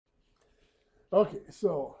Okay,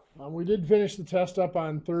 so we did finish the test up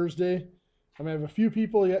on Thursday. I have a few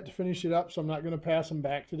people yet to finish it up, so I'm not going to pass them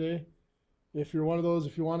back today. If you're one of those,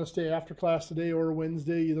 if you want to stay after class today or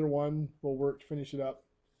Wednesday, either one will work to finish it up.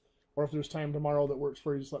 Or if there's time tomorrow that works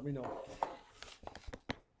for you, just let me know.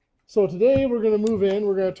 So today we're going to move in.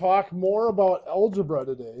 We're going to talk more about algebra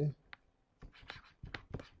today.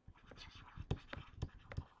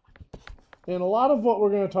 And a lot of what we're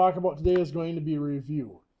going to talk about today is going to be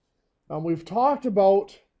review. We've talked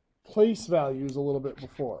about place values a little bit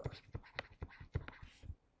before.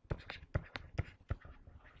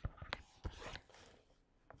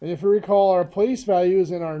 And if you recall, our place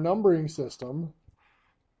values in our numbering system,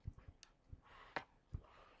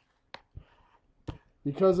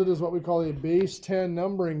 because it is what we call a base 10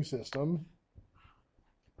 numbering system,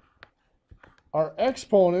 are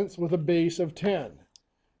exponents with a base of 10.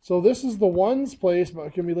 So this is the ones place, but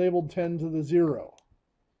it can be labeled 10 to the 0.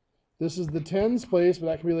 This is the tens place, but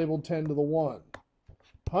that can be labeled 10 to the 1.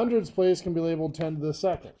 Hundreds place can be labeled 10 to the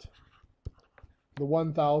second. The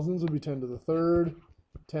 1000s would be 10 to the third.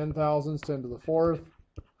 10,000s, 10 to the fourth.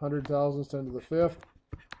 100,000s, 10 to the fifth.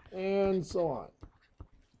 And so on.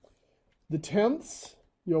 The tenths,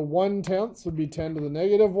 1/10 would be 10 to the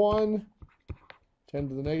negative 1, 10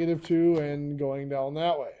 to the negative 2, and going down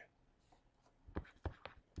that way.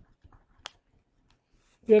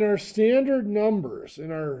 In our standard numbers,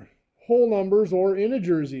 in our whole numbers or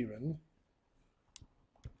integers even,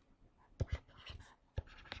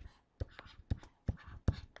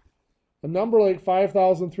 a number like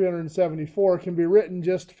 5,374 can be written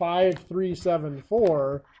just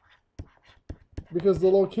 5374 because the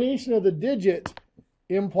location of the digit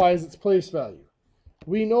implies its place value.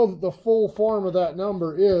 We know that the full form of that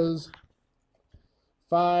number is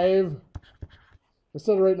 5,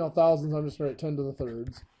 instead of writing out thousands, I'm just going to write 10 to the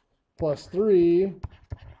thirds, plus 3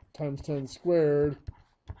 times 10 squared,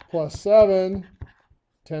 plus 7,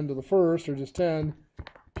 10 to the first, or just 10,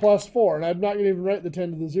 plus 4. And I'm not going to even write the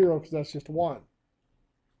 10 to the 0 because that's just 1.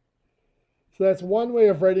 So that's one way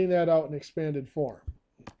of writing that out in expanded form.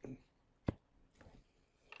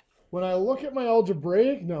 When I look at my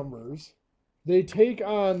algebraic numbers, they take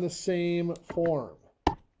on the same form.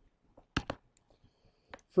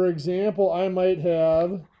 For example, I might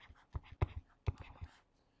have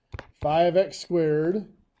 5x squared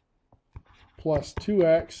plus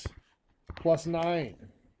 2x plus 9.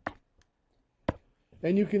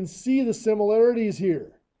 And you can see the similarities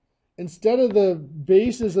here. Instead of the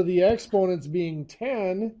bases of the exponents being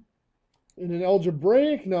 10, in an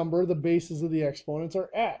algebraic number, the bases of the exponents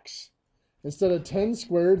are x. Instead of 10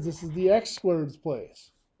 squareds, this is the x squareds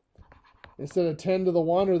place. Instead of 10 to the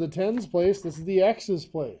 1 or the tens place, this is the x's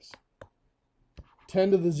place.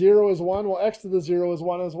 10 to the 0 is 1, well, x to the 0 is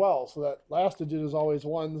 1 as well. So that last digit is always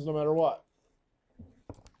 1s no matter what.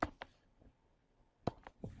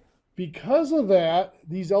 Because of that,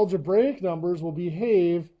 these algebraic numbers will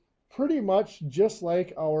behave pretty much just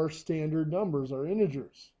like our standard numbers, our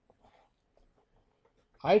integers.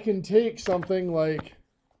 I can take something like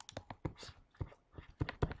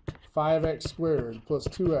 5x squared plus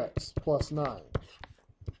 2x plus 9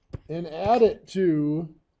 and add it to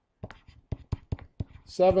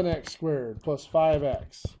 7x squared plus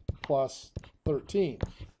 5x plus 13.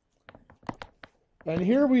 And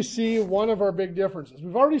here we see one of our big differences.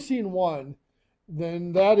 We've already seen one,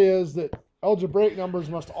 then that is that algebraic numbers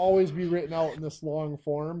must always be written out in this long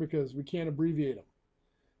form because we can't abbreviate them.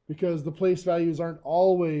 Because the place values aren't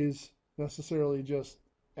always necessarily just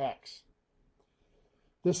x.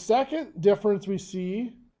 The second difference we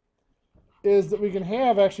see is that we can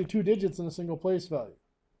have actually 2 digits in a single place value.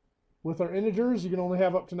 With our integers, you can only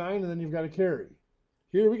have up to 9 and then you've got a carry.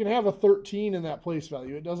 Here we can have a 13 in that place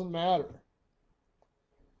value. It doesn't matter.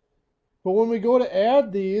 But when we go to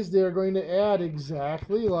add these, they're going to add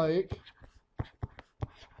exactly like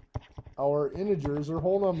our integers or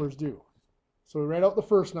whole numbers do. So we write out the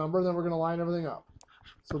first number, and then we're going to line everything up.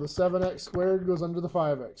 So the 7x squared goes under the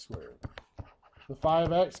 5x squared. The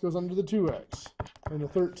 5x goes under the 2x. And the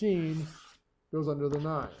 13 goes under the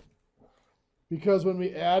 9. Because when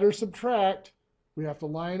we add or subtract, we have to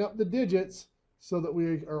line up the digits so that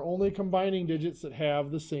we are only combining digits that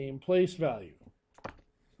have the same place value.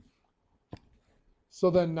 So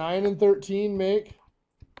then 9 and 13 make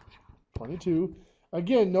 22.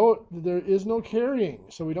 Again, note that there is no carrying,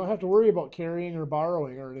 so we don't have to worry about carrying or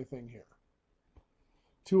borrowing or anything here.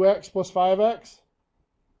 2x plus 5x,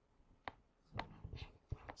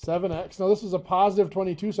 7x. Now this is a positive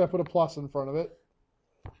 22, so I put a plus in front of it.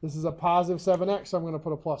 This is a positive 7x, so I'm going to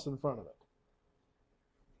put a plus in front of it.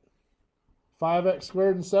 5x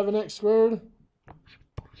squared and 7x squared,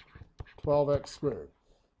 12x squared.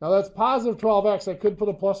 Now that's positive 12x. I could put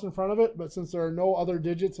a plus in front of it, but since there are no other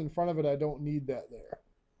digits in front of it, I don't need that there.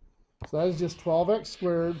 So that is just 12x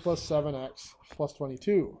squared plus 7x plus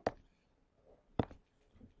 22.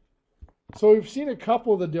 So we've seen a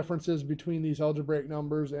couple of the differences between these algebraic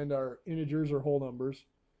numbers and our integers or whole numbers.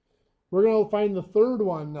 We're going to find the third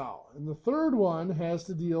one now. And the third one has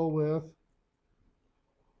to deal with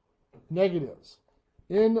negatives.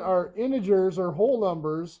 In our integers or whole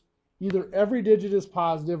numbers, either every digit is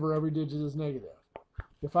positive or every digit is negative.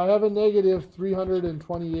 If I have a negative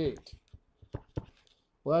 328,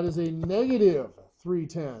 well, that is a negative 3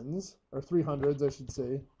 tens, or 3 hundreds, I should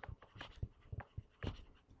say,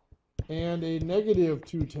 and a negative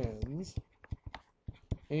 2 tens,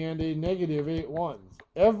 and a negative 8 ones.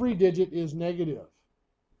 Every digit is negative.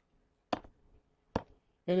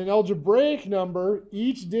 In an algebraic number,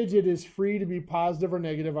 each digit is free to be positive or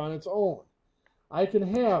negative on its own. I can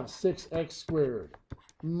have 6x squared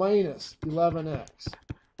minus 11x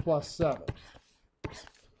plus 7,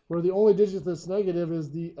 where the only digit that's negative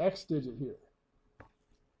is the x digit here,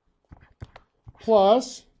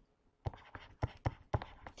 plus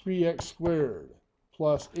 3x squared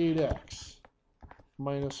plus 8x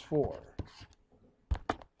minus 4.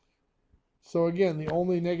 So again, the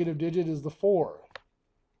only negative digit is the 4.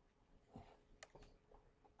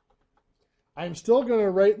 I'm still going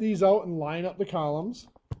to write these out and line up the columns.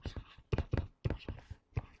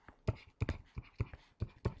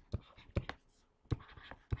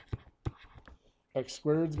 X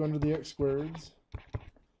squareds go under the x squareds.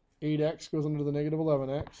 8x goes under the negative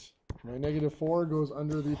 11x. My negative 4 goes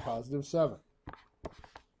under the positive 7.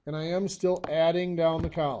 And I am still adding down the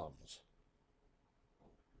columns.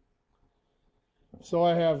 So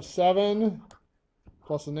I have 7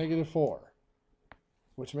 plus a negative 4,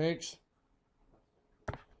 which makes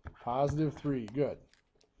positive 3. Good.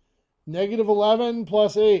 Negative 11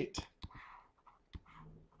 plus 8.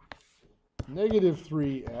 Negative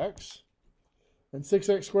 3x. And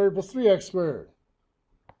 6x squared plus 3x squared.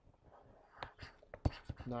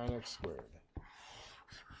 9x squared.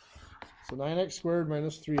 So 9x squared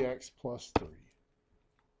minus 3x plus 3.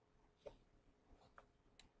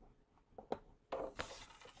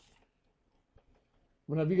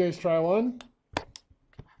 I'm going to have you guys try one.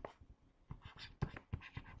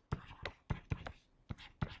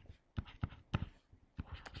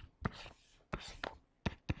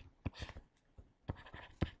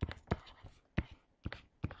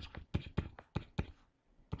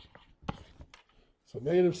 So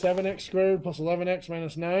negative 7x squared plus 11x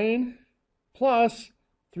minus 9 plus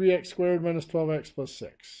 3x squared minus 12x plus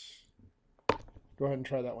 6. Go ahead and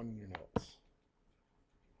try that one in your notes.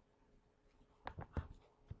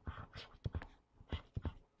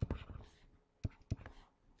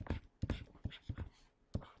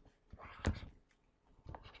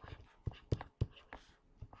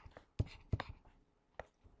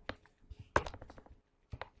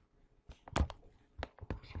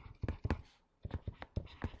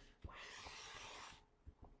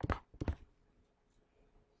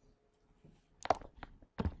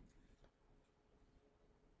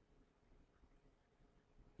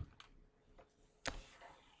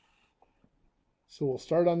 So we'll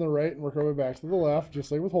start on the right and work our way back to the left,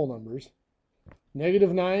 just like with whole numbers.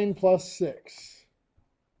 Negative 9 plus 6.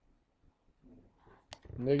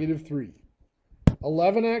 Negative 3.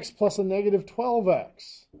 11x plus a negative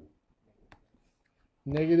 12x.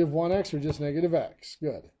 Negative 1x or just negative x.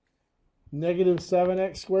 Good. Negative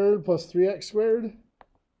 7x squared plus 3x squared.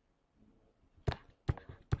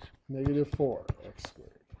 Negative 4x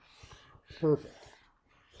squared. Perfect.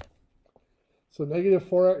 So negative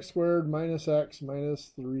 4x squared minus x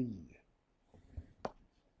minus 3.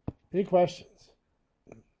 Any questions?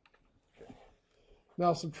 Okay.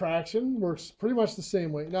 Now subtraction works pretty much the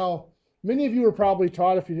same way. Now, many of you were probably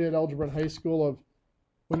taught, if you did algebra in high school, of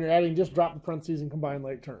when you're adding, just drop the parentheses and combine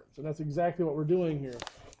like terms. And that's exactly what we're doing here.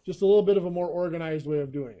 Just a little bit of a more organized way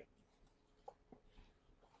of doing it.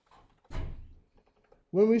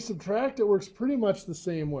 When we subtract, it works pretty much the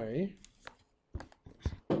same way.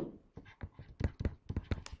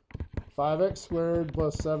 5x squared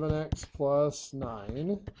plus 7x plus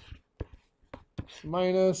 9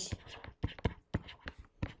 minus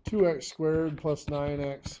 2x squared plus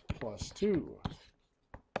 9x plus 2.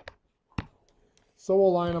 So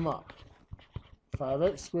we'll line them up.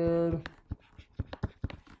 5x squared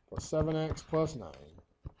plus 7x plus 9.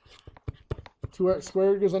 2x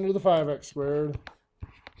squared goes under the 5x squared.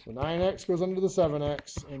 The 9x goes under the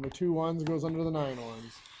 7x, and the 2 ones goes under the 9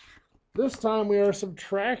 ones. This time we are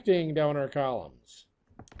subtracting down our columns.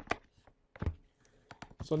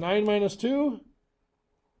 So 9 minus 2,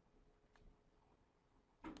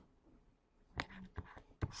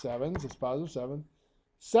 sevens, it's positive 7.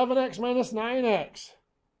 7x minus 9x.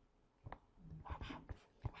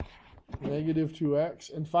 Negative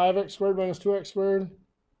 2x. And 5x squared minus 2x squared.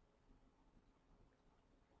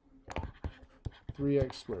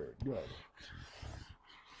 3x squared. Good.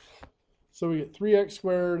 So we get 3x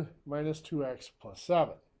squared minus 2x plus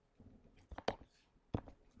 7.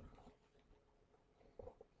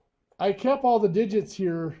 I kept all the digits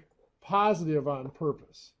here positive on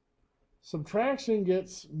purpose. Subtraction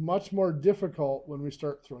gets much more difficult when we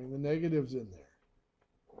start throwing the negatives in there.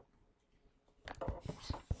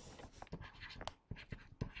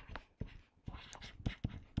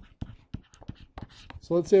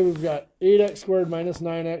 So let's say we've got 8x squared minus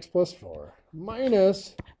 9x plus 4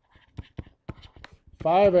 minus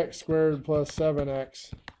 5x squared plus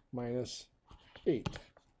 7x minus 8.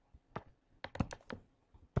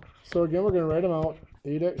 So again, we're going to write them out.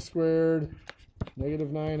 8x squared, negative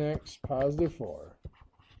 9x, positive 4.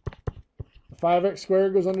 The 5x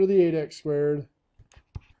squared goes under the 8x squared.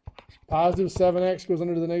 Positive 7x goes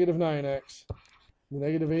under the negative 9x. The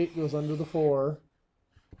negative 8 goes under the 4.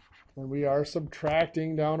 And we are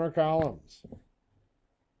subtracting down our columns.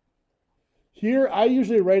 Here, I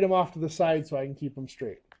usually write them off to the side so I can keep them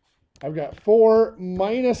straight. I've got 4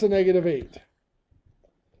 minus a negative 8,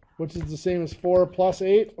 which is the same as 4 plus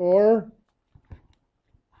 8, or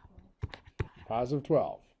positive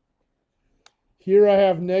 12. Here I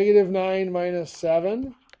have negative 9 minus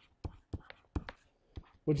 7,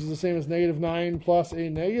 which is the same as negative 9 plus a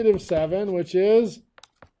negative 7, which is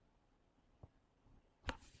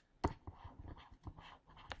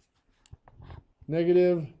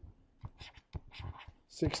negative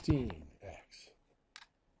 16x.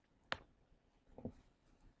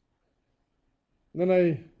 And then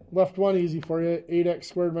I left one easy for you. 8x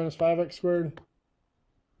squared minus 5x squared.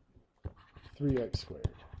 3x squared.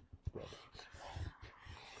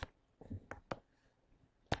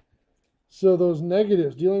 So those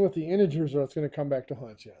negatives, dealing with the integers, are what's going to come back to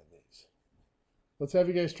haunt you on these. Let's have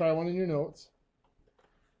you guys try one in your notes.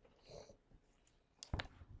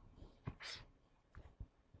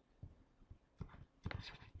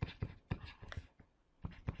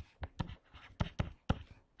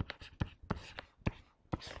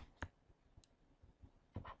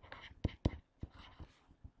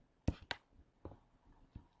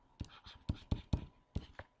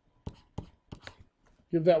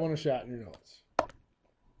 Give that one a shot in your notes.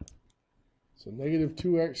 So negative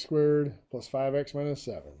 2x squared plus 5x minus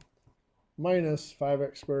 7 minus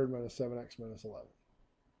 5x squared minus 7x minus 11.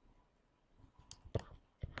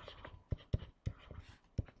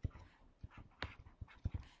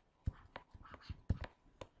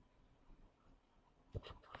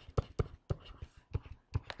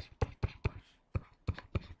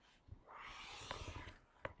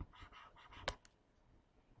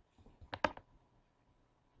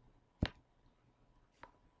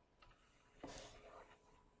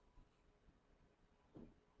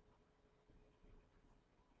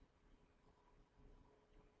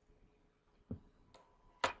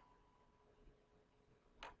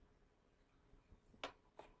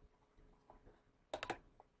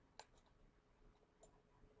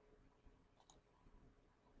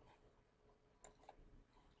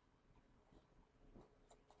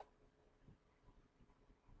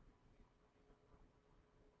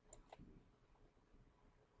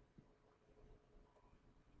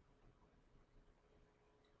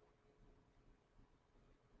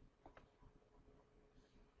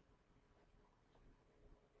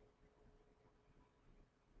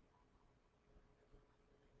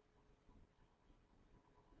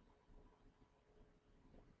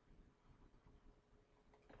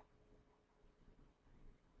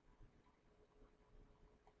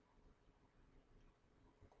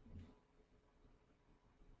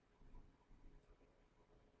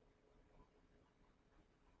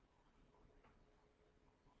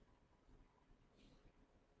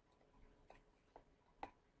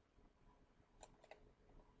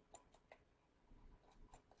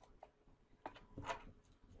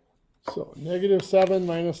 So negative 7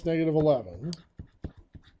 minus negative 11.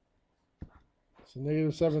 So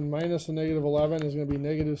negative 7 minus a negative 11 is going to be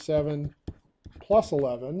negative 7 plus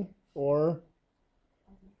 11, or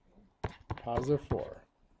positive 4.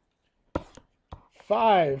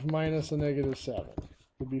 5 minus a negative 7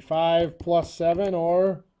 would be 5 plus 7,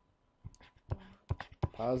 or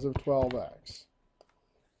positive 12x.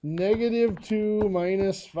 Negative 2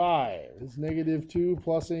 minus 5 is negative 2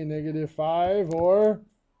 plus a negative 5, or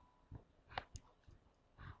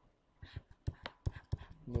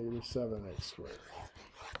negative 7x squared.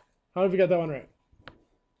 How many of you got that one right?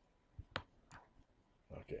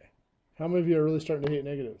 Okay. How many of you are really starting to hate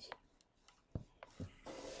negatives?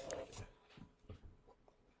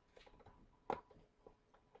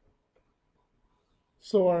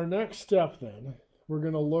 So our next step then, we're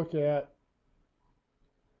going to look at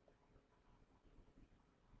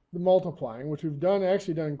the multiplying, which we've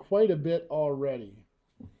actually done quite a bit already,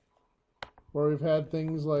 where we've had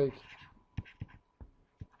things like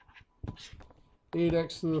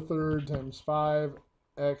 8x to the third times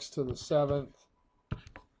 5x to the seventh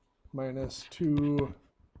minus 2x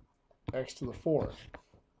to the fourth.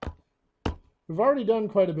 We've already done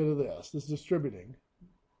quite a bit of this distributing.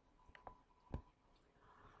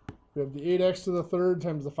 We have the 8x to the third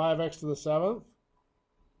times the 5x to the seventh.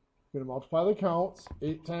 We're going to multiply the counts.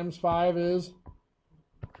 8 times 5 is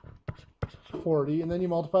 40. And then you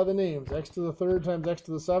multiply the names. X to the third times x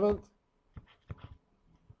to the seventh.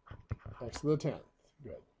 X to the 10th.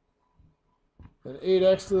 Good. Then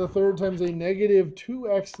 8x to the third times a negative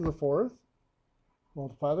 2x to the fourth.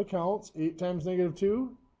 Multiply the counts. 8 times negative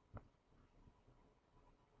 2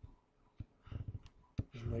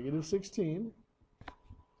 is negative 16.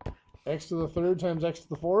 X to the third times x to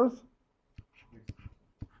the fourth.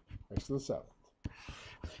 X to the seventh.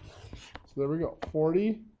 So there we go.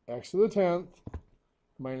 40 x to the 10th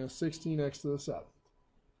minus 16x to the 7th.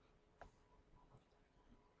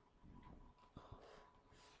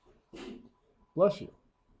 Bless you.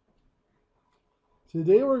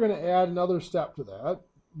 Today we're going to add another step to that,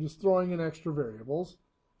 just throwing in extra variables.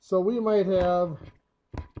 So we might have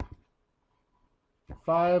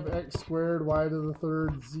 5x squared y to the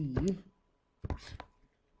third z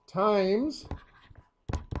times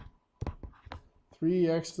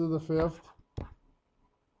 3x to the fifth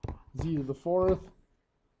z to the fourth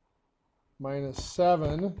minus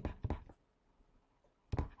 7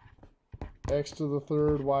 x to the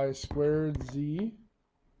third y squared z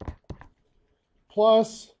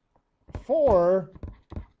plus 4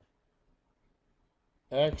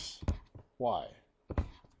 x y.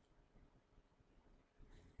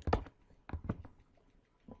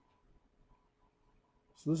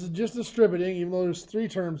 So this is just distributing, even though there's 3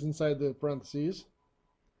 terms inside the parentheses.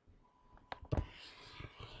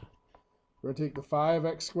 We're going to take the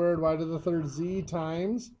 5x squared y to the third z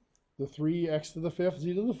times the 3x to the fifth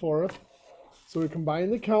z to the fourth. So we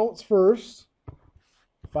combine the counts first.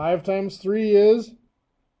 5 times 3 is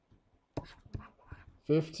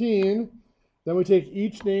 15. Then we take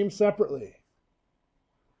each name separately.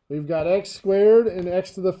 We've got x squared and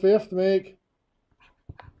x to the fifth make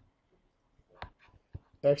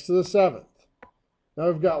x to the seventh. Now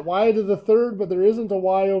we've got y to the third, but there isn't a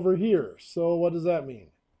y over here. So what does that mean?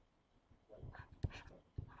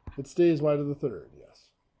 It stays y to the third, yes.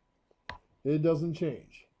 It doesn't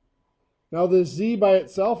change. Now this z by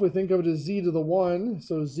itself, we think of it as z to the 1.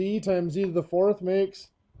 So z times z to the fourth makes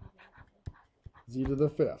z to the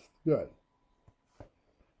fifth. Good.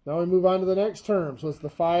 Now we move on to the next term. So it's the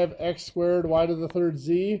 5x squared y to the third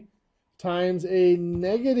z times a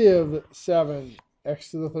negative 7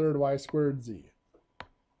 x to the third y squared z.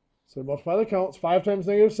 So multiply the counts. 5 times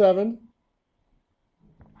negative 7,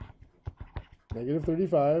 negative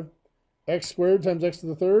 35. X squared times x to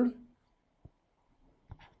the third,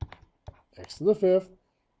 x to the fifth.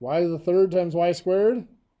 Y to the third times y squared,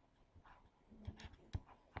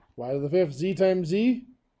 y to the fifth. Z times z,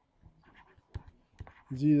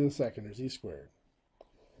 z to the second, or z squared.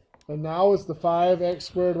 And now it's the 5x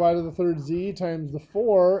squared y to the third z times the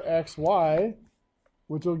 4xy,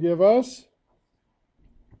 which will give us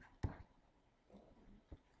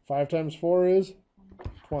 5 times 4 is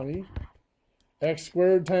 20. X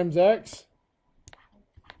squared times x,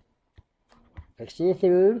 x to the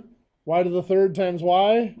third. Y to the third times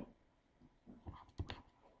y,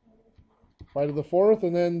 y to the fourth.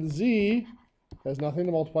 And then the z has nothing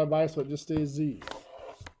to multiply by, so it just stays z.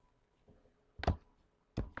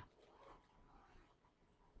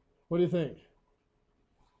 What do you think?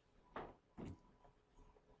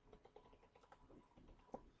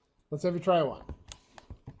 Let's have you try one.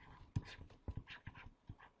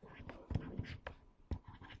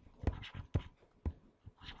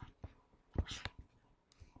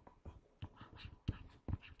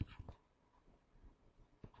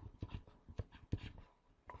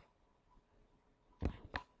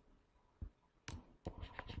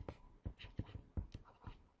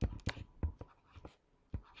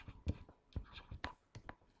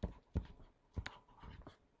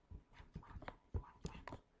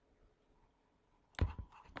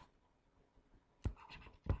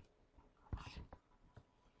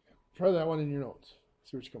 Try that one in your notes.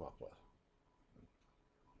 See what you come up with.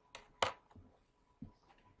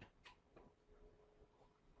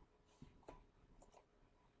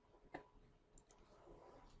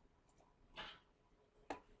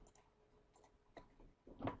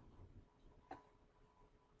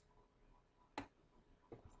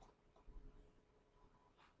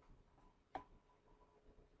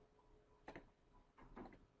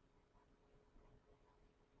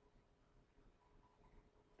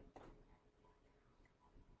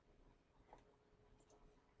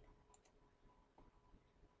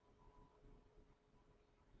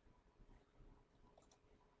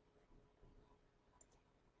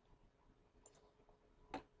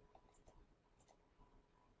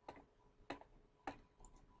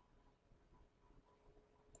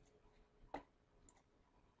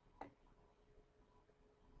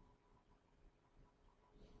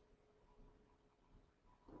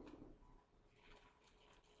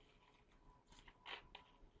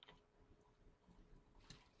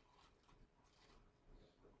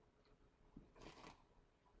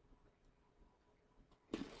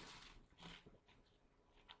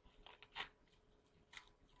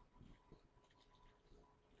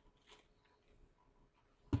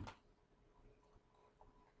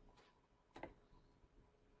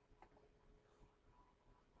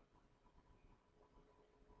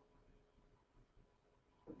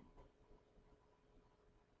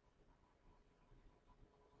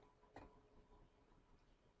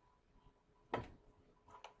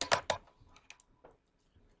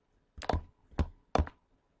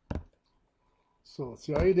 So let's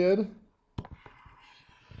see how you did.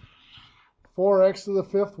 4x to the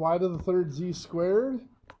 5th y to the 3rd z squared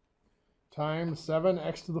times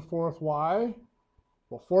 7x to the 4th y.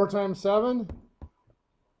 Well, 4 times 7,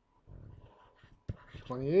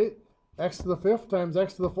 28. X to the 5th times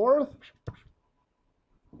x to the 4th,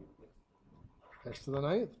 x to the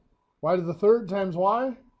 9th. Y to the 3rd times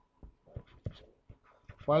y,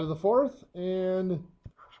 y to the 4th, and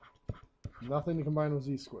nothing to combine with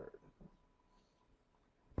z squared.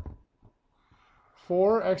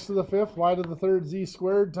 4 x to the 5th y to the 3rd z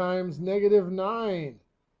squared times negative 9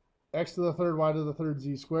 x to the 3rd y to the 3rd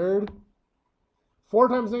z squared. 4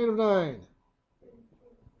 times negative 9,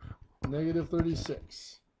 negative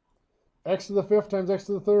 36. X to the 5th times x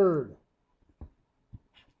to the 3rd,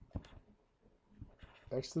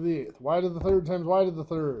 x to the 8th. Y to the 3rd times y to the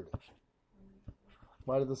 3rd,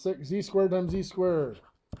 y to the 6th. Z squared times z squared,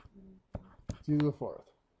 z to the 4th.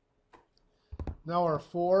 Now our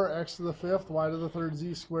 4x to the 5th y to the 3rd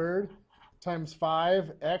z squared times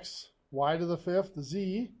 5x y to the 5th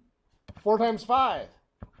z. 4 times 5,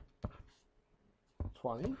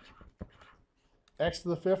 20. X to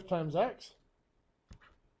the 5th times x,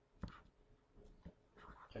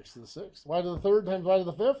 x to the 6th. Y to the 3rd times y to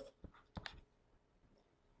the 5th,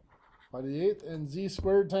 y to the 8th. And z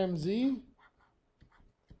squared times z,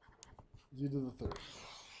 z to the 3rd.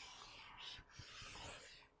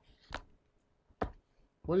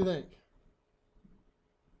 What do you think?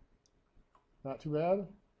 Not too bad?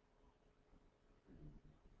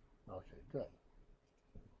 Okay, good.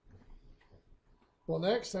 Well,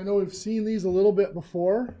 next, I know we've seen these a little bit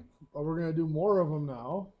before, but we're going to do more of them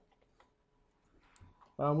now.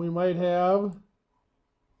 We might have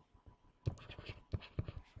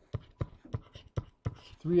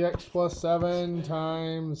 3x plus 7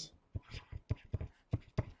 times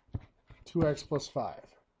 2x plus 5.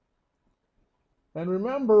 And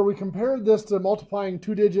remember, we compared this to multiplying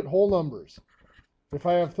two-digit whole numbers. If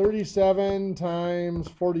I have 37 times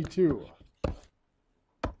 42,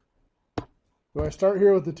 do I start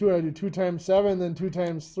here with the 2? I do 2 times 7, then 2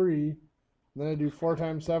 times 3, and then I do 4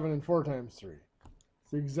 times 7 and 4 times 3.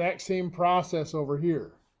 It's the exact same process over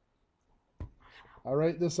here. I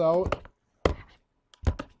write this out.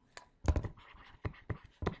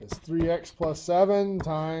 It's 3x plus 7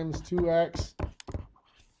 times 2x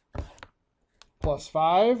plus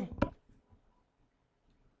 5.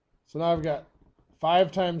 So now I've got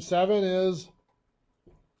 5 times 7 is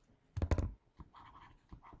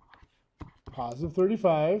positive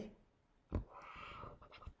 35.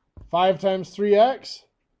 5 times 3x,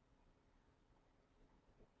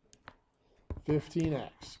 15x.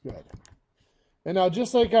 Good. And now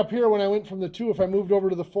just like up here when I went from the 2, if I moved over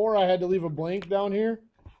to the 4, I had to leave a blank down here.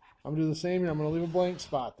 I'm going to do the same here. I'm going to leave a blank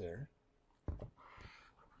spot there.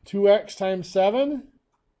 2x times 7,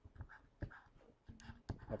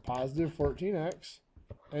 a positive 14x.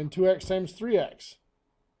 And 2x times 3x,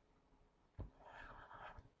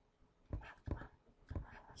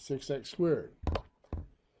 6x squared.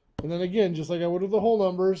 And then again, just like I would with the whole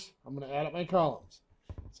numbers, I'm going to add up my columns.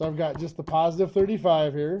 So I've got just the positive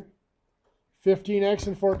 35 here. 15x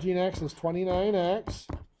and 14x is 29x.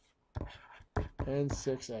 And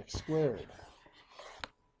 6x squared.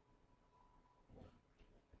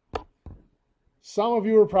 Some of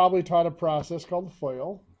you were probably taught a process called the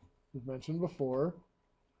FOIL, we've mentioned before.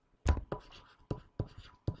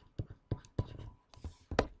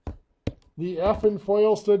 The F in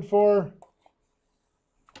FOIL stood for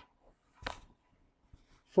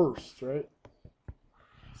first, right?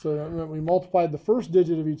 So that meant we multiplied the first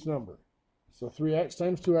digit of each number. So 3x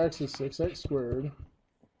times 2x is 6x squared.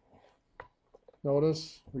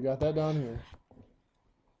 Notice we got that down here.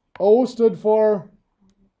 O stood for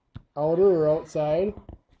outer or outside.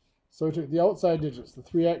 So we took the outside digits, the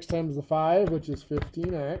 3x times the 5, which is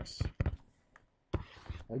 15x.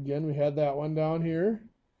 Again, we had that one down here.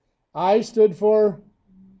 I stood for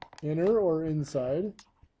inner or inside.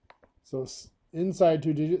 So inside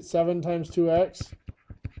two digits, 7 times 2x,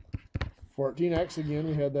 14x. Again,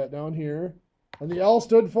 we had that down here. And the L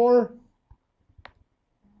stood for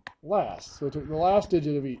last. So we took the last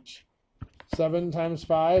digit of each. 7 times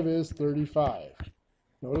 5 is 35.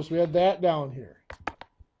 Notice we had that down here.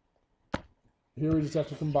 Here we just have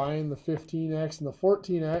to combine the 15x and the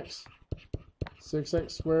 14x.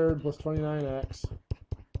 6x squared plus 29x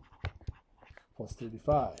plus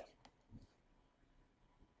 35.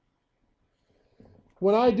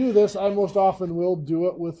 When I do this, I most often will do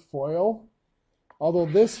it with FOIL. Although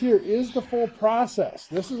this here is the full process.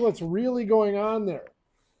 This is what's really going on there.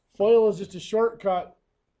 FOIL is just a shortcut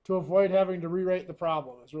to avoid having to rewrite the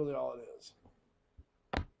problem. That's really all it is.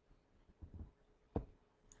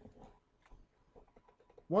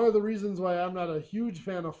 one of the reasons why I'm not a huge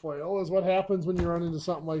fan of FOIL is what happens when you run into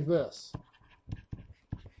something like this.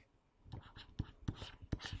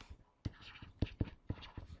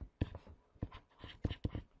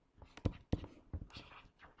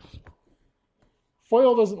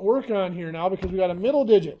 FOIL doesn't work on here now because we got a middle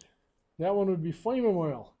digit. That one would be flaming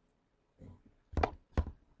oil.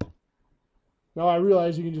 Now I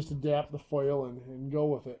realize you can just adapt the FOIL and go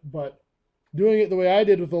with it, but doing it the way I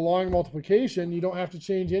did with the long multiplication, you don't have to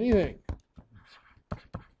change anything.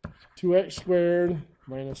 2x squared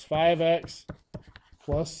minus 5x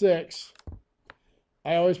plus 6.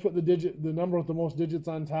 I always put the number with the most digits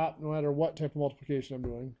on top no matter what type of multiplication I'm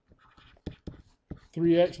doing.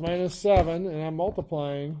 3x minus 7, and I'm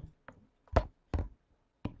multiplying.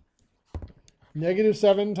 Negative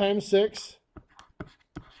 7 times 6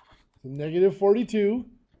 is negative 42.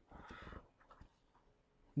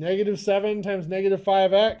 Negative 7 times negative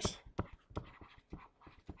 5x,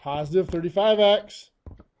 positive 35x.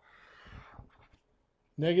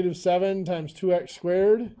 Negative 7 times 2x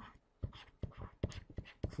squared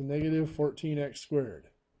is negative 14x squared.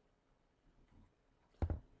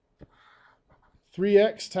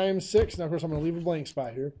 3x times 6, now of course I'm going to leave a blank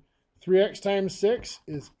spot here. 3x times 6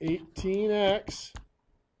 is 18x.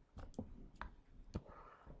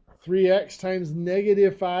 3x times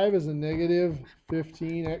negative 5 is a negative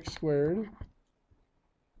 15x squared.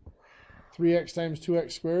 3x times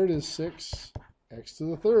 2x squared is 6x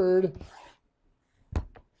to the third.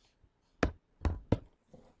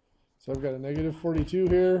 So I've got a negative 42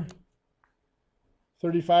 here.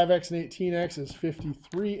 35x and 18x is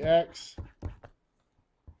 53x.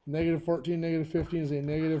 Negative 14, negative 15 is a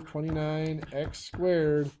negative 29x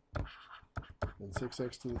squared. And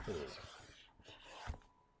 6x to the third.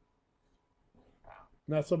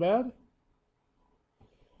 Not so bad?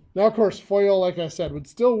 Now, of course, FOIL, like I said, would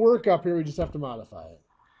still work up here. We just have to modify it.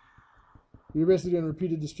 You're basically doing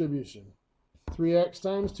repeated distribution. 3x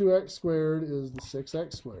times 2x squared is the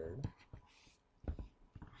 6x squared.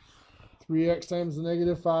 3x times the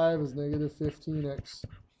negative 5 is negative 15x.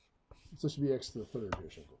 So this should be x to the third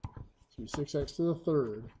here, shouldn't it? So 6x to the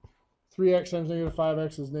third. 3x times negative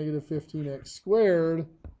 5x is negative 15x squared.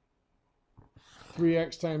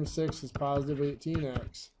 3x times 6 is positive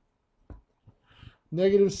 18x.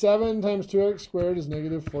 Negative 7 times 2x squared is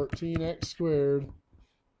negative 14x squared.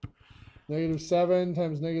 Negative 7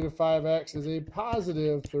 times negative 5x is a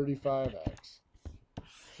positive 35x.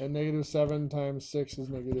 And negative 7 times 6 is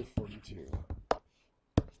negative 42.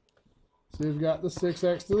 So you've got the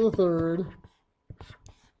 6x to the third.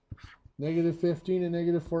 Negative 15 and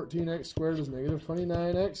negative 14x squared is negative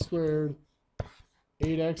 29x squared.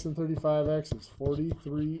 8x and 35x is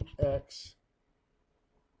 43x.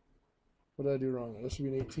 What did I do wrong? That should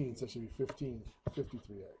be an 18, so that should be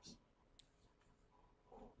 53x.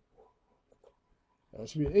 That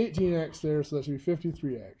should be an 18x there, so that should be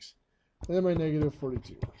 53x. And then my negative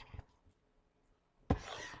 42.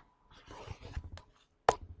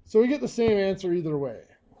 So we get the same answer either way.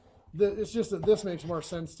 It's just that this makes more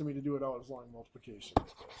sense to me to do it out as long multiplication.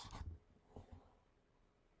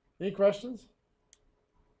 Any questions?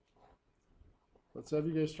 Let's have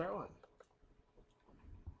you guys try one.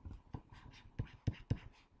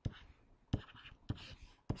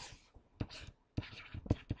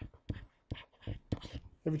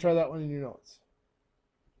 Have you tried that one in your notes?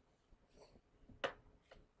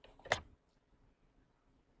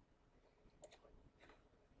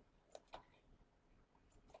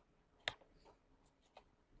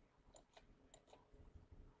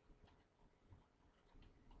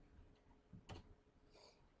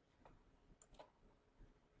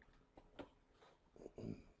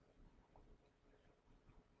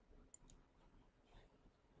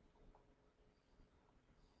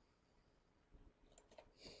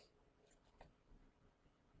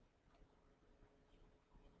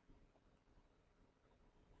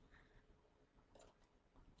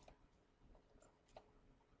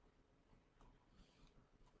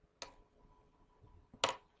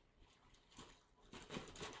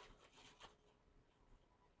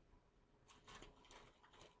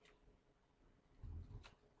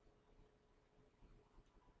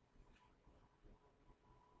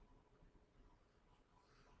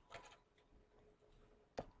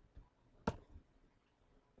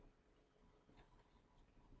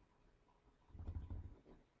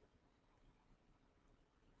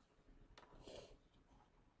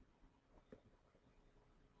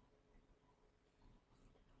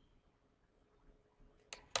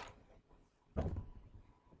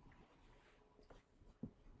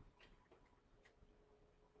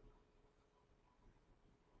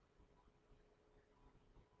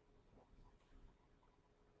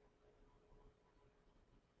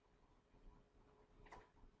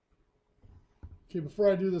 Okay,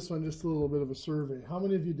 before I do this one, just a little bit of a survey. How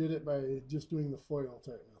many of you did it by just doing the FOIL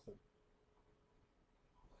type method?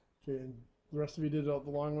 Okay, and the rest of you did it out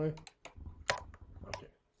the long way? Okay.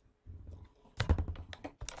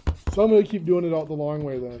 So I'm going to keep doing it out the long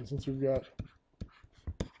way then, since we've got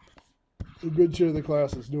a good share of the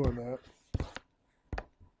classes doing that.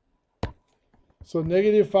 So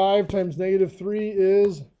 -5 times -3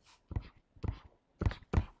 is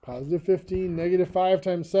 +15. -5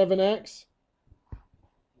 times 7x,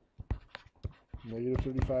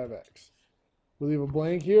 -35x. We'll leave a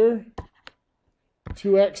blank here.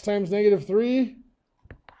 2x times -3,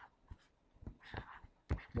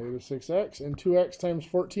 -6x, and 2x times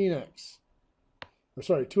 14x. Or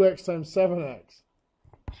sorry, 2x times 7x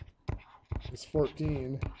is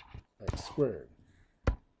 14x squared.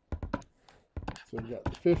 So we've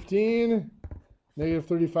got 15,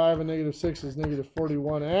 -35, and -6 is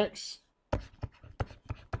 -41x,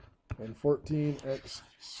 and 14x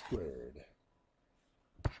squared.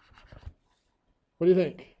 What do you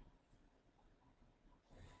think?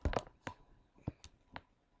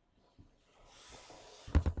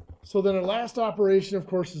 So then our last operation, of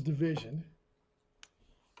course, is division.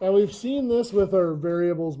 And we've seen this with our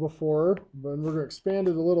variables before, but we're going to expand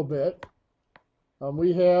it a little bit.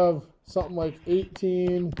 We have something like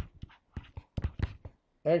 18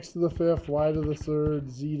 x to the 5th, y to the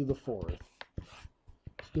 3rd, z to the 4th,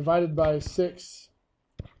 divided by 6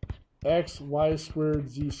 x, y squared,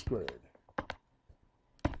 z squared.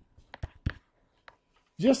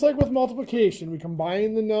 Just like with multiplication, we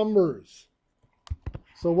combine the numbers.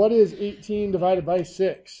 So what is 18 divided by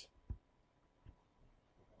 6?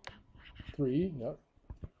 3, yep.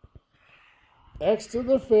 X to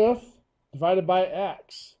the 5th divided by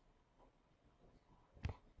x.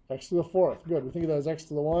 X to the 4th. Good. We think of that as x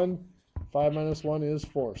to the 1. 5 minus 1 is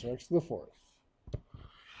 4. So x to the 4th.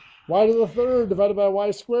 Y to the 3rd divided by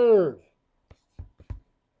y squared.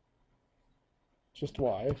 Just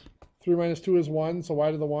y. 3 minus 2 is 1. So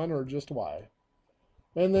y to the 1 or just y.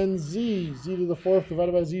 And then z. Z to the 4th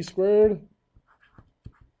divided by z squared.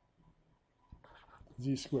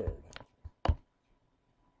 Z squared.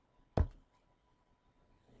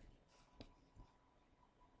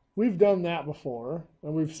 We've done that before,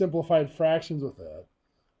 and we've simplified fractions with that.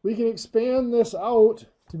 We can expand this out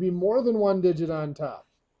to be more than one digit on top.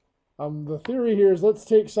 The theory here is let's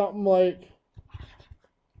take something like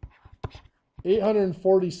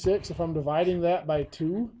 846. If I'm dividing that by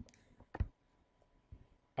 2,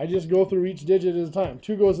 I just go through each digit at a time.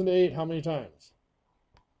 2 goes into 8 how many times?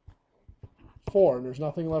 4, and there's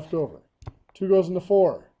nothing left over. 2 goes into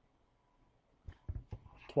 4.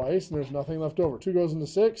 Twice, and there's nothing left over. 2 goes into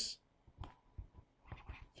 6.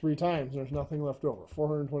 3 times, and there's nothing left over.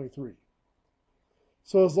 423.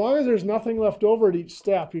 So as long as there's nothing left over at each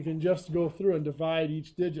step, you can just go through and divide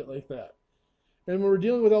each digit like that. And when we're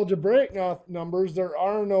dealing with algebraic numbers, there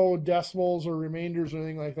are no decimals or remainders or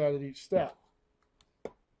anything like that at each step.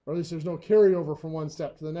 Or at least there's no carryover from one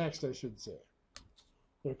step to the next, I should say.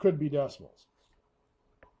 There could be decimals.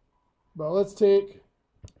 But let's take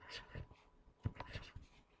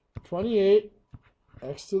 28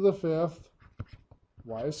 x to the 5th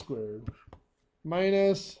y squared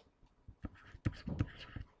minus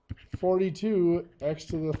 42 x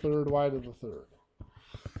to the 3rd y to the 3rd.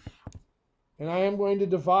 And I am going to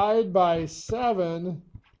divide by 7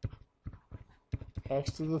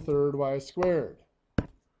 x to the 3rd y squared.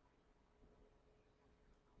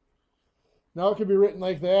 Now it could be written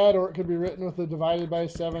like that, or it could be written with the divided by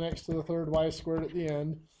 7x to the 3rd y squared at the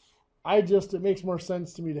end. It makes more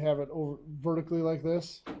sense to me to have it over vertically like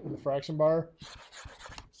this in the fraction bar.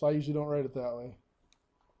 So I usually don't write it that way.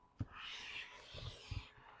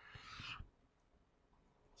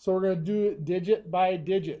 So we're going to do it digit by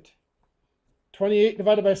digit. 28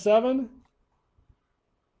 divided by 7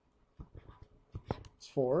 is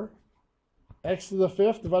 4. X to the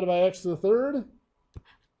 5th divided by x to the 3rd.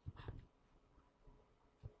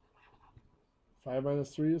 5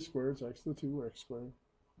 minus 3 is squared, so x to the 2, or x squared.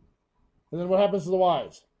 And then what happens to the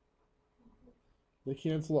y's? They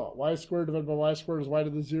cancel out. Y squared divided by y squared is y to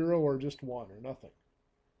the 0, or just 1, or nothing.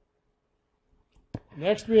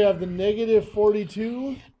 Next we have the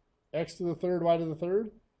 -42 x to the 3rd y to the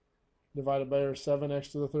 3rd divided by our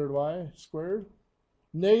 7x to the 3rd y squared.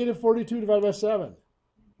 -42 divided by 7.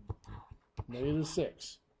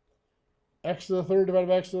 -6. X to the 3rd divided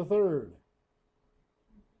by x to the 3rd.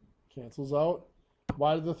 Cancels out.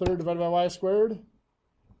 Y to the 3rd divided by y squared.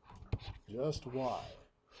 Just y.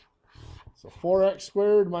 So 4x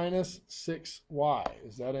squared minus 6y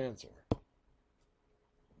is that answer.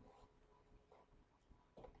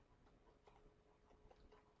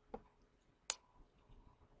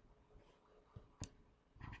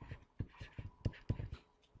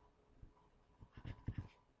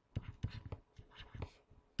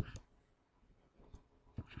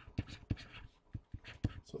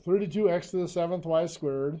 32x to the 7th y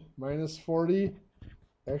squared minus 40x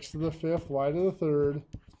to the 5th y to the 3rd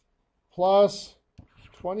plus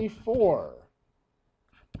 24x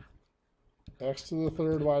to the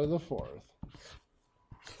 3rd y to the 4th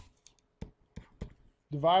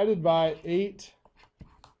divided by 8x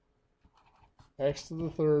to the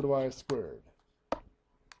 3rd y squared.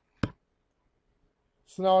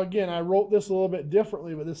 So now again, I wrote this a little bit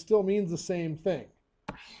differently, but this still means the same thing.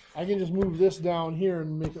 I can just move this down here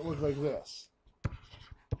and make it look like this.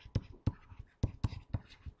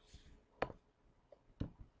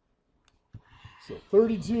 So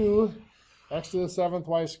 32x to the 7th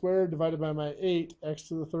y squared divided by my 8x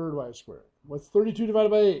to the 3rd y squared. What's 32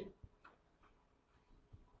 divided by 8?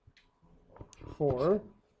 4.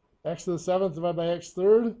 X to the 7th divided by x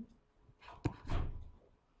third.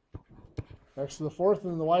 X to the 4th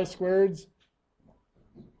and the y squareds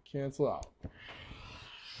cancel out.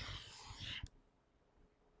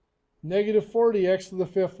 Negative 40x to the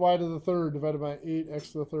 5th y to the 3rd divided by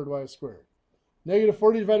 8x to the 3rd y squared. Negative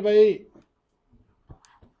 40 divided by 8.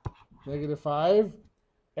 Negative 5.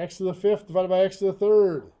 X to the 5th divided by x to the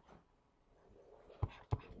 3rd.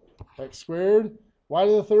 X squared. Y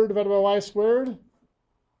to the 3rd divided by y squared.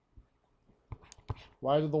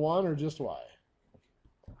 Y to the 1 or just y.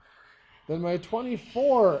 Then my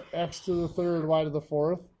 24x to the 3rd y to the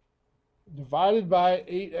 4th divided by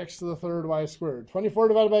 8x to the 3rd y squared. 24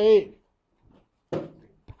 divided by 8.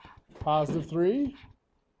 Positive 3.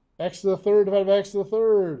 X to the 3rd divided by x to the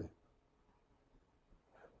 3rd.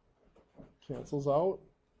 Cancels out.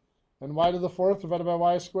 And y to the 4th divided by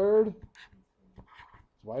y squared.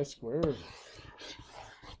 Y squared.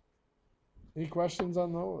 Any questions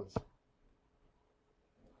on those?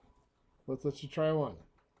 Let's let you try one.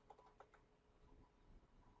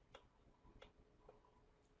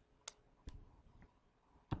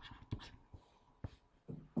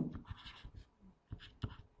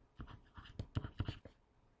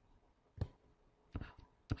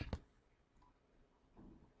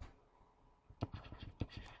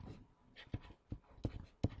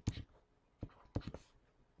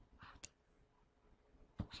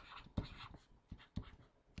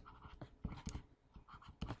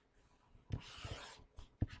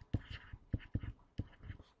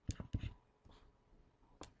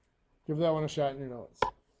 Give that one a shot in your notes.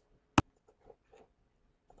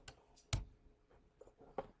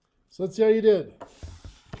 So let's see how you did.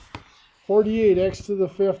 48x to the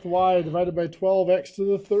 5th y divided by 12x to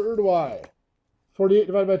the 3rd y. 48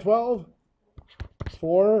 divided by 12?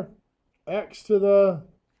 4. X to the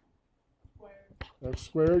x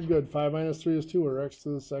squared. Good. 5 minus 3 is 2, or x to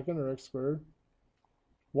the 2nd, or x squared.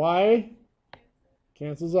 Y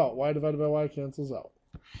cancels out. Y divided by y cancels out.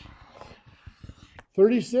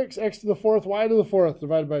 36x to the 4th y to the 4th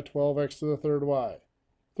divided by 12x to the 3rd y.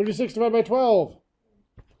 36 divided by 12.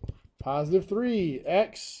 Positive 3.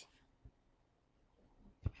 X.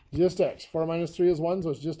 Just x. 4 minus 3 is 1, so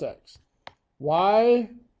it's just x. Y.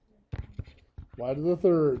 Y to the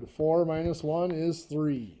 3rd. 4 minus 1 is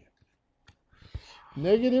 3.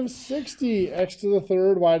 Negative 60. X to the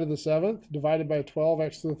 3rd y to the 7th divided by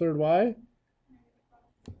 12x to the 3rd y.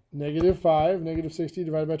 Negative 5. Negative 60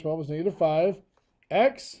 divided by 12 is negative 5.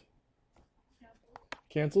 X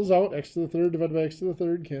cancels out. X to the 3rd divided by x to the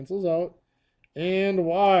 3rd cancels out. And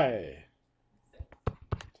y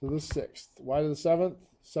to the 6th. Y to the 7th.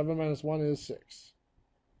 7 minus 1 is 6.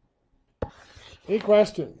 Any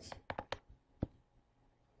questions?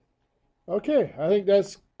 Okay, I think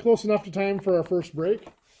that's close enough to time for our first break.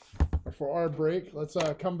 Or for our break. Let's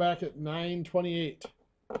come back at 9:28.